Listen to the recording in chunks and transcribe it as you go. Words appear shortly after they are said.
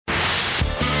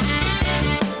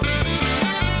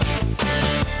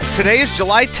Today is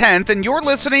July 10th, and you're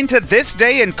listening to This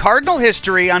Day in Cardinal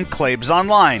History on Claibs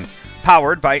Online,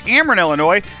 powered by Ameren,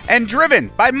 Illinois, and driven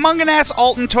by Munganess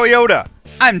Alton Toyota.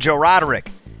 I'm Joe Roderick.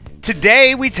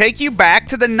 Today, we take you back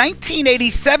to the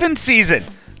 1987 season,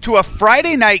 to a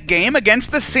Friday night game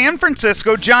against the San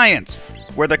Francisco Giants,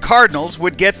 where the Cardinals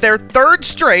would get their third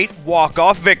straight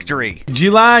walk-off victory.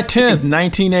 July 10th,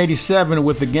 1987,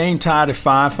 with the game tied at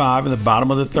 5-5 in the bottom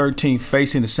of the 13th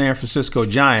facing the San Francisco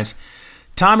Giants,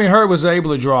 Tommy Hurt was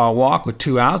able to draw a walk with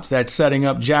 2 outs. That's setting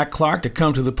up Jack Clark to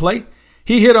come to the plate.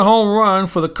 He hit a home run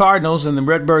for the Cardinals, and the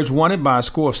Redbirds won it by a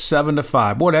score of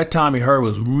 7-5. Boy, that Tommy Hurt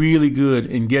was really good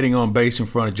in getting on base in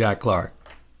front of Jack Clark.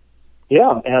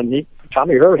 Yeah, and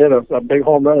Tommy Hurt hit a big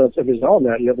home run of his own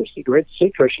that year. The great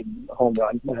sea cushion home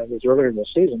run. It was earlier in the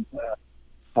season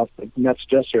off the Mets'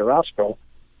 Jesse Orozco.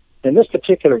 In this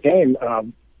particular game,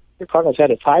 the Cardinals had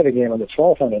to tie the game on the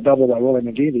 12th on a double by Willie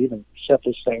McGee to even set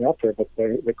this thing up here. But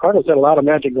the Cardinals had a lot of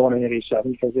magic going in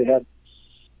 '87 because they had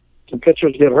some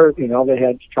pitchers get hurt. You know, they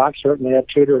had Cox hurt and they had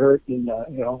Tudor hurt, and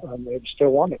and they still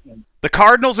won it. The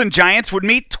Cardinals and Giants would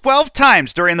meet 12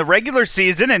 times during the regular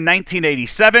season in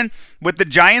 1987, with the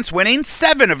Giants winning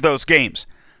 7 of those games.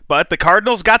 But the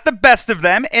Cardinals got the best of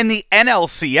them in the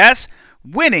NLCS,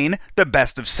 winning the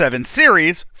best-of-7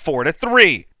 series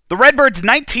 4-3. The Redbirds'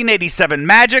 1987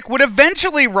 magic would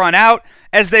eventually run out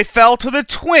as they fell to the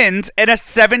Twins in a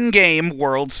 7-game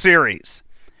World Series.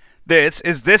 This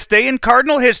is This Day in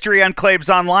Cardinal History on Claibs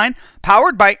Online,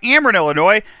 powered by Ameren,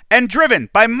 Illinois, and driven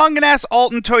by Munganess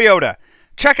Alton Toyota.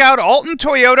 Check out Alton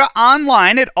Toyota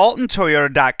online at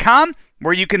altontoyota.com,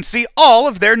 where you can see all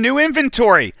of their new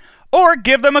inventory. Or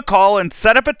give them a call and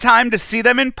set up a time to see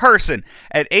them in person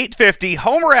at 850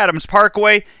 Homer Adams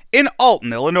Parkway in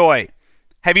Alton, Illinois.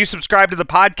 Have you subscribed to the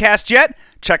podcast yet?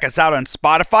 Check us out on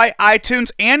Spotify,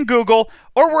 iTunes, and Google,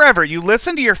 or wherever you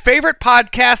listen to your favorite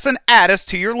podcasts and add us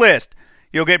to your list.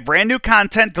 You'll get brand new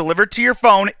content delivered to your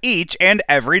phone each and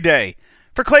every day.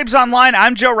 For Claibs Online,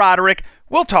 I'm Joe Roderick.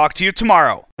 We'll talk to you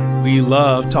tomorrow. We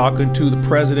love talking to the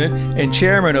president and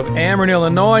chairman of Ameren,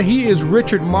 Illinois. He is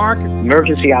Richard Mark.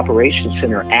 Emergency Operations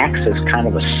Center acts as kind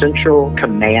of a central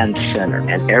command center,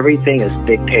 and everything is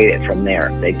dictated from there.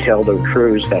 They tell the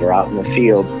crews that are out in the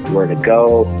field where to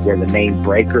go, where the main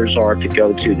breakers are to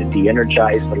go to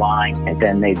de-energize the line, and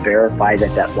then they verify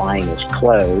that that line is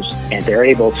closed, and they're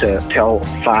able to tell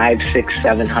 500, 600,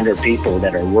 700 people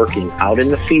that are working out in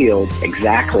the field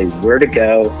exactly where to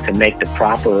go to make the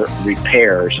proper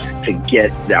repairs to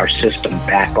get our system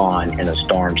back on in a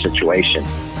storm situation.